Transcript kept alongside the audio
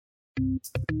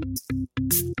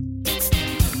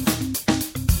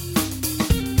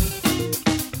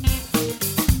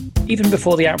Even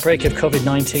before the outbreak of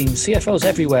COVID-19, CFOs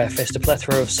everywhere faced a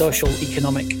plethora of social,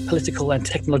 economic, political and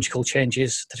technological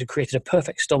changes that had created a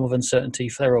perfect storm of uncertainty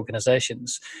for their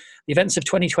organizations. The events of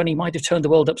 2020 might have turned the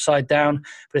world upside down,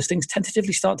 but as things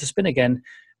tentatively start to spin again,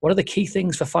 what are the key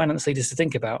things for finance leaders to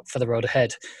think about for the road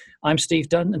ahead? I'm Steve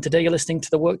Dunn, and today you're listening to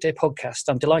the Workday podcast.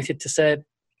 I'm delighted to say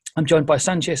I'm joined by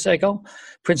Sanjay Sehgal,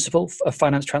 Principal of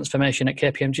Finance Transformation at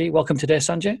KPMG. Welcome today,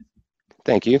 Sanjay.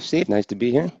 Thank you, Steve. Nice to be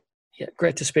here. Yeah,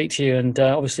 great to speak to you, and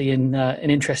obviously in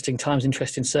interesting times,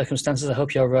 interesting circumstances. I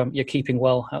hope you're keeping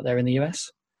well out there in the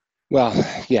US. Well,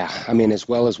 yeah, as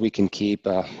well as we can keep,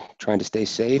 trying to stay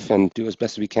safe and do as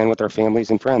best as we can with our families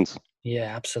and friends.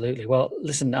 Yeah, absolutely. Well,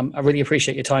 listen, I really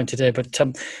appreciate your time today, but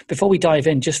before we dive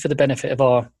in, just for the benefit of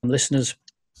our listeners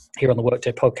here on the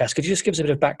Workday podcast, could you just give us a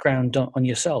bit of background on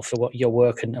yourself, for what your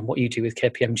work and what you do with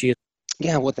KPMG?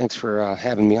 Yeah, well, thanks for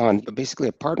having me on. Basically,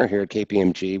 a partner here at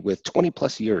KPMG with 20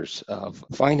 plus years of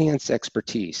finance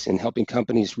expertise in helping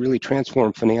companies really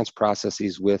transform finance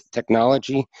processes with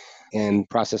technology and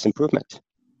process improvement.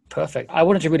 Perfect. I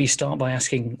wanted to really start by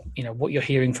asking, what you're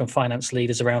hearing from finance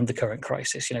leaders around the current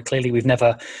crisis. Clearly we've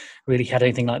never really had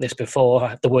anything like this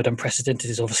before. The word unprecedented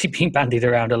is obviously being bandied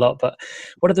around a lot, but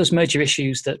what are those major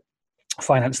issues that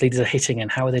finance leaders are hitting,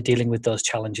 and how are they dealing with those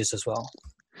challenges as well?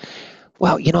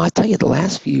 Well, I tell you, the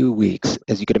last few weeks,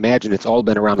 as you can imagine, it's all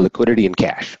been around liquidity and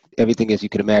cash. Everything, as you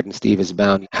can imagine, Steve, is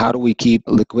about how do we keep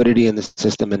liquidity in the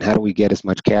system and how do we get as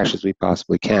much cash as we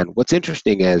possibly can. What's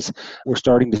interesting is we're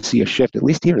starting to see a shift, at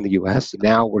least here in the U.S.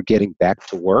 Now we're getting back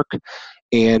to work.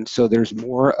 And so there's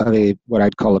more of what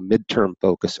I'd call a midterm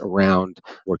focus around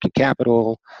working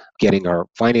capital, getting our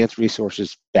finance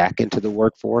resources back into the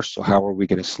workforce. So how are we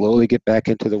going to slowly get back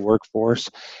into the workforce?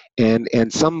 And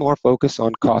some more focus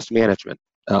on cost management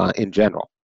in general.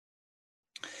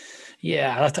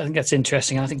 Yeah, I think that's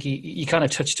interesting. I think you kind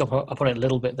of touched upon it a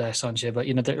little bit there, Sanjay, but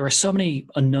there are so many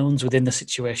unknowns within the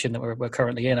situation that we're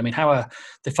currently in. How are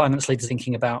the finance leaders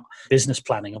thinking about business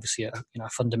planning, obviously a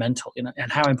fundamental,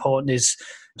 and how important is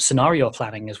scenario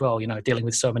planning as well, dealing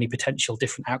with so many potential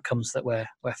different outcomes that we're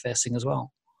facing as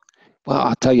well? Well,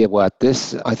 I'll tell you what,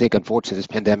 I think, unfortunately, this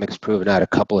pandemic has proven out a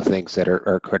couple of things that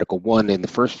are critical. One, in the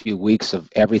first few weeks of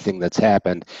everything that's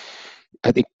happened,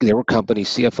 I think there were companies,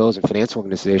 CFOs and finance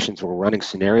organizations were running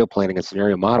scenario planning and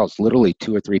scenario models literally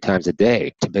 2 or 3 times a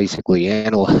day to basically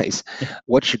analyze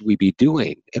what should we be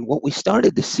doing. And what we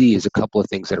started to see is a couple of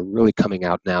things that are really coming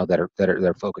out now that are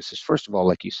their focuses. First of all,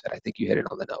 like you said, I think you hit it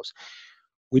on the nose.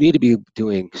 We need to be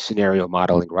doing scenario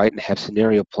modeling, right, and have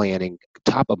scenario planning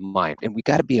top of mind. And we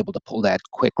got to be able to pull that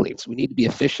quickly. So we need to be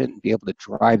efficient and be able to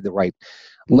drive the right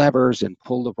levers and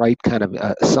pull the right kind of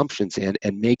assumptions in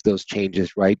and make those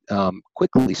changes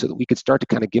quickly, so that we could start to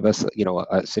kind of give us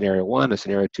a scenario 1, a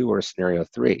scenario 2, or a scenario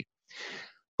 3.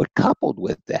 But coupled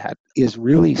with that is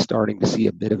really starting to see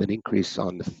a bit of an increase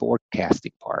on the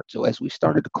forecasting part. So as we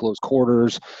started to close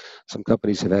quarters, some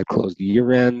companies have had closed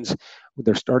year ends,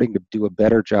 they're starting to do a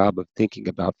better job of thinking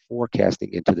about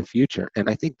forecasting into the future. And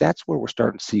I think that's where we're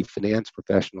starting to see finance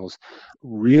professionals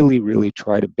really, really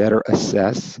try to better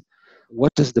assess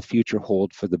what does the future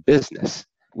hold for the business,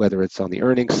 whether it's on the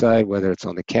earnings side, whether it's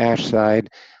on the cash side.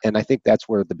 And I think that's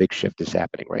where the big shift is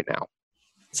happening right now.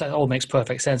 So it all makes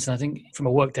perfect sense. And I think from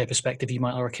a Workday perspective,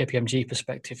 or a KPMG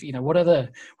perspective, what do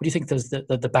you think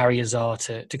the barriers are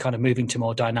to kind of moving to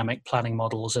more dynamic planning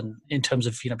models, and in terms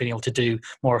of, being able to do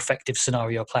more effective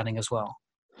scenario planning as well?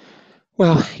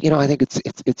 Well, I think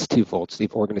it's twofold,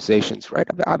 Steve. Organizations, right?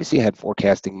 Obviously had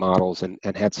forecasting models and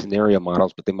had scenario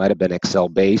models, but they might have been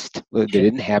Excel-based. They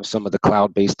didn't have some of the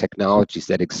cloud-based technologies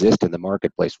that exist in the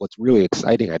marketplace. What's really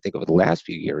exciting, I think, over the last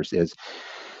few years is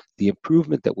the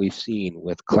improvement that we've seen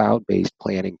with cloud-based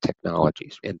planning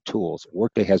technologies and tools.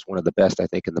 Workday has one of the best, I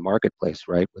think, in the marketplace,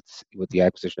 right, with the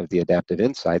acquisition of the Adaptive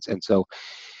Insights. And so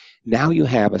now you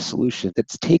have a solution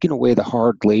that's taken away the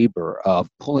hard labor of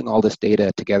pulling all this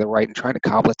data together, right, and trying to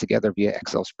cobble it together via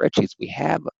Excel spreadsheets. We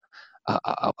have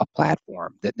a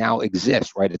platform that now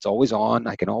exists, right? It's always on.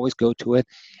 I can always go to it.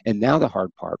 And now the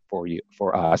hard part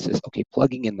for us is, okay,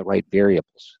 plugging in the right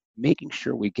variables, making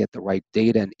sure we get the right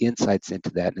data and insights into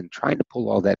that, and trying to pull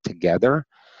all that together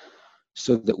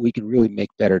so that we can really make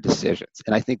better decisions.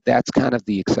 And I think that's kind of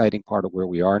the exciting part of where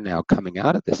we are now coming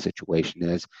out of this situation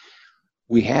is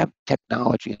we have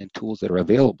technology and tools that are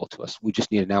available to us. We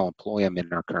just need to now employ them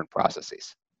in our current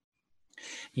processes.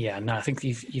 Yeah, no, I think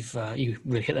you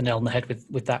really hit the nail on the head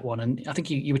with that one. And I think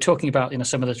you were talking about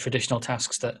some of the traditional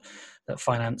tasks that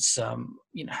finance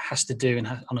has to do and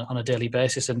on a daily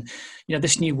basis. And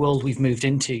this new world we've moved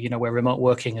into, where remote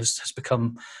working has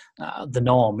become the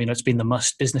norm. It's been the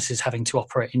must. Businesses having to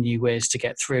operate in new ways to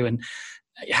get through. And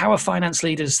how are finance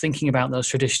leaders thinking about those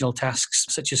traditional tasks,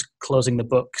 such as closing the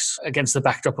books, against the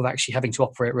backdrop of actually having to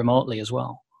operate remotely as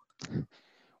well?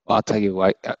 Well, I'll tell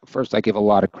you, first, I give a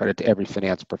lot of credit to every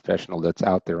finance professional that's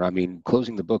out there. I mean,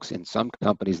 closing the books in some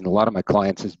companies and a lot of my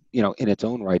clients is, in its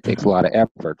own right, takes a lot of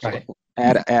effort. So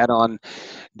Right. add on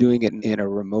doing it in a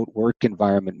remote work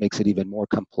environment makes it even more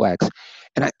complex.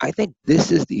 And I think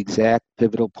this is the exact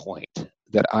pivotal point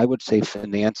that I would say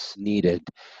finance needed.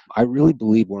 I really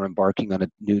believe we're embarking on a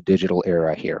new digital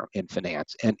era here in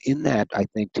finance. And in that, I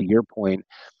think to your point,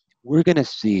 we're going to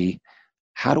see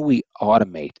how do we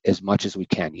automate as much as we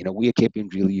can? We at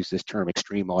KPMG use this term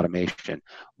extreme automation.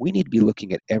 We need to be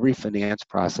looking at every finance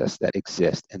process that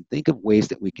exists and think of ways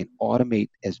that we can automate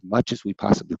as much as we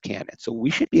possibly can. And so we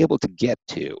should be able to get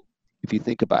to, if you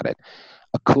think about it,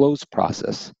 a close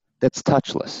process that's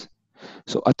touchless.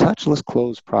 So a touchless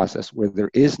close process where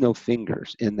there is no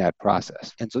fingers in that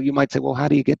process. And so you might say, well, how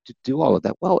do you get to do all of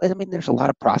that? Well, I mean, there's a lot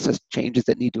of process changes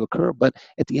that need to occur, but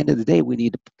at the end of the day, we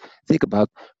need to think about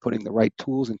putting the right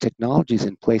tools and technologies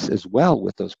in place as well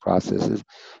with those processes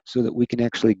so that we can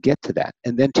actually get to that.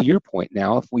 And then to your point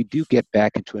now, if we do get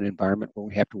back into an environment where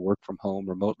we have to work from home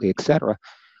remotely, et cetera,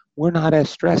 we're not as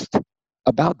stressed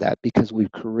about that because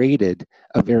we've created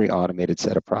a very automated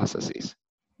set of processes.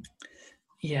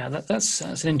 Yeah, that's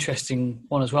an interesting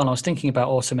one as well. And I was thinking about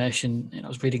automation. I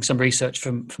was reading some research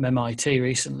from MIT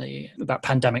recently about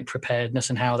pandemic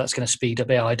preparedness and how that's going to speed up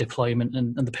AI deployment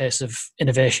and the pace of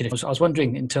innovation. I was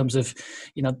wondering in terms of,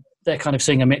 they're kind of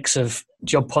seeing a mix of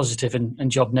job positive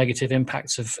and job negative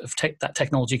impacts of that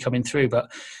technology coming through.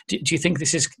 But do you think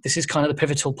this is kind of the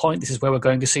pivotal point? This is where we're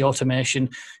going to see automation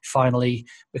finally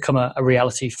become a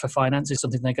reality for finance? Is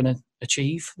something they're going to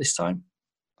achieve this time?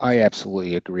 I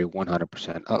absolutely agree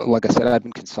 100%. Like I said, I've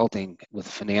been consulting with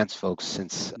finance folks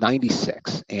since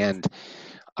 96. And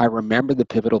I remember the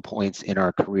pivotal points in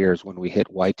our careers when we hit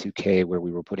Y2K, where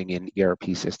we were putting in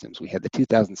ERP systems. We had the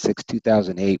 2006,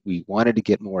 2008. We wanted to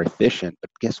get more efficient, but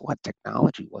guess what?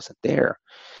 Technology wasn't there.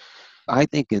 I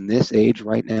think in this age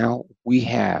right now, we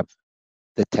have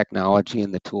the technology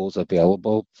and the tools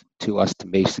available to us to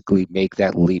basically make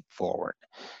that leap forward.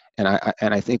 And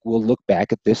I think we'll look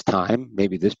back at this time,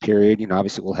 maybe this period,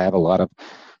 obviously we'll have a lot of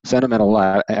sentimental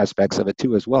aspects of it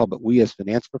too as well, but we as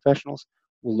finance professionals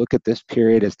will look at this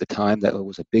period as the time that it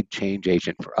was a big change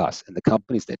agent for us. And the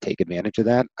companies that take advantage of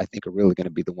that, I think are really going to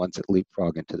be the ones that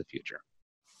leapfrog into the future.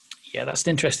 Yeah, that's an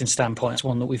interesting standpoint. It's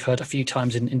one that we've heard a few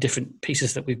times in different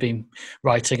pieces that we've been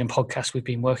writing and podcasts we've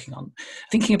been working on.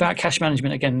 Thinking about cash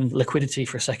management, again, liquidity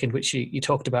for a second, which you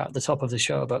talked about at the top of the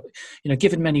show. But,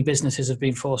 given many businesses have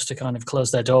been forced to kind of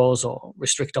close their doors or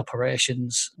restrict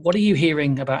operations, what are you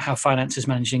hearing about how finance is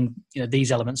managing,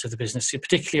 these elements of the business,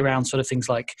 particularly around sort of things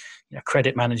like,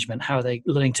 credit management? How are they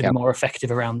learning to be more effective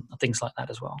around things like that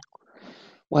as well?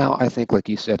 Well, I think, like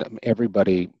you said,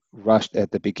 everybody rushed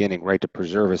at the beginning, right, to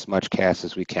preserve as much cash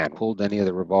as we can, pulled any of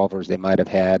the revolvers they might have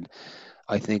had.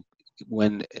 I think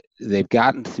when they've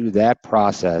gotten through that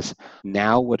process,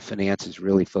 now what finance is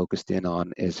really focused in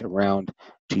on is around,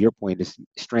 to your point, is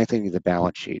strengthening the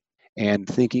balance sheet and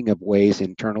thinking of ways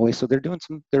internally. So they're doing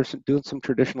some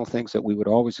traditional things that we would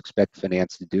always expect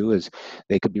finance to do. Is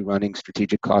they could be running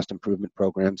strategic cost improvement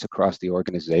programs across the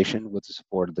organization with the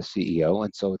support of the CEO.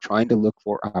 And so trying to look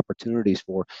for opportunities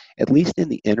for, at least in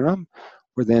the interim,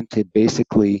 for them to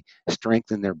basically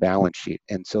strengthen their balance sheet.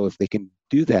 And so if they can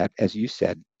do that, as you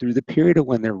said, through the period of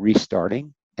when they're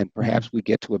restarting, and perhaps we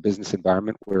get to a business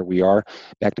environment where we are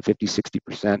back to 50,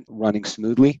 60% running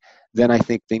smoothly, then I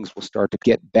think things will start to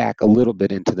get back a little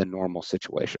bit into the normal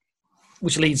situation.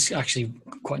 Which leads actually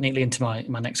quite neatly into my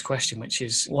next question, which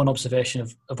is one observation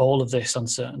of all of this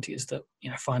uncertainty is that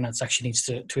finance actually needs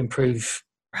to improve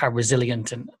how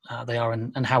resilient and they are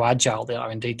and how agile they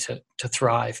are indeed to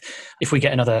thrive. If we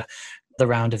get another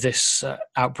round of this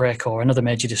outbreak or another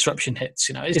major disruption hits,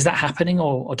 is that happening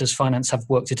or does finance have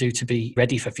work to do to be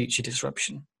ready for future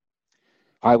disruption?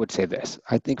 I would say this.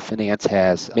 I think finance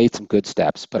has made some good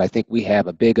steps, but I think we have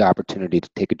a big opportunity to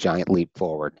take a giant leap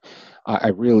forward. I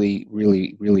really,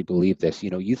 really, really believe this.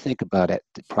 You think about it,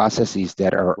 the processes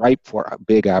that are ripe for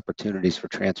big opportunities for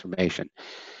transformation.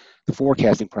 the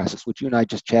forecasting process, which you and I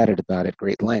just chatted about at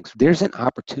great lengths. There's an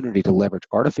opportunity to leverage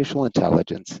artificial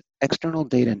intelligence, external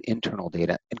data and internal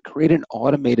data, and create an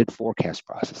automated forecast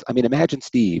process. I mean, imagine,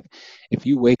 Steve, if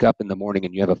you wake up in the morning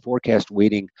and you have a forecast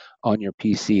waiting on your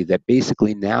PC that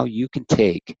basically now you can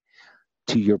take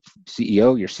to your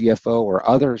CEO, your CFO, or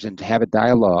others and have a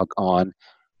dialogue on,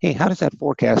 hey, how does that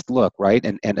forecast look, right?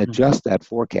 And adjust that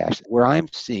forecast. Where I'm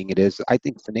seeing it is, I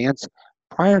think finance,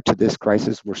 prior to this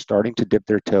crisis, were starting to dip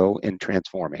their toe in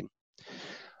transforming.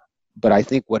 But I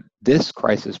think what this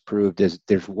crisis proved is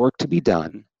there's work to be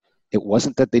done. It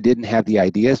wasn't that they didn't have the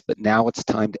ideas, but now it's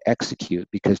time to execute,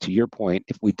 because to your point,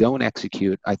 if we don't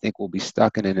execute, I think we'll be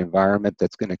stuck in an environment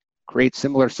that's going to create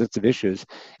similar sets of issues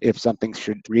if something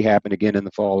should re-happen again in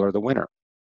the fall or the winter.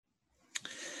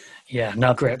 Yeah,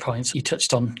 no, great points. You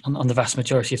touched on the vast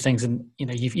majority of things, and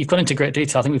you've gone into great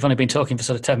detail. I think we've only been talking for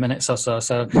sort of 10 minutes or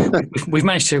so we've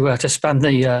managed to span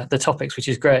the topics, which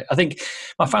is great. I think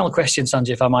my final question,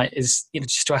 Sanjay, if I might, is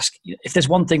just to ask if there's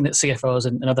one thing that CFOs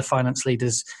and other finance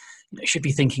leaders should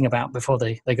be thinking about before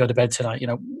they go to bed tonight.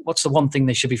 What's the one thing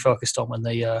they should be focused on when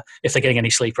they, if they're getting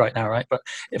any sleep right now, right? But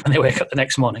when they wake up the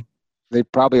next morning. They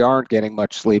probably aren't getting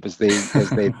much sleep as they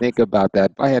think about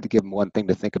that. If I had to give them one thing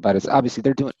to think about, is obviously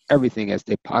they're doing everything as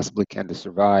they possibly can to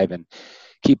survive and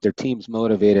keep their teams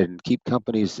motivated and keep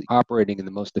companies operating in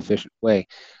the most efficient way.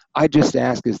 I just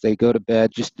ask as they go to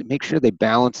bed, just to make sure they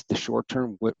balance the short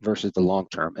term versus the long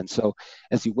term. And so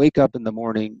as you wake up in the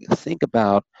morning, think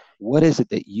about what is it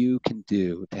that you can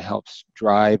do to help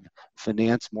drive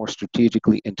finance more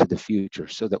strategically into the future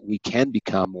so that we can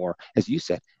become more, as you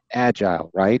said, agile,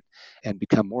 right? And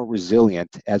become more resilient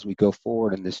as we go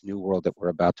forward in this new world that we're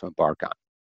about to embark on.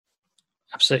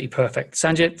 Absolutely perfect.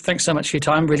 Sanjay, thanks so much for your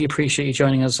time. Really appreciate you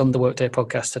joining us on the Workday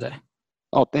podcast today.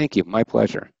 Oh, thank you. My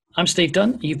pleasure. I'm Steve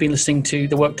Dunn. You've been listening to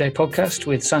the Workday podcast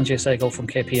with Sanjay Sehgal from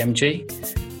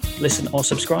KPMG. Listen or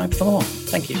subscribe for more.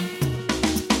 Thank you.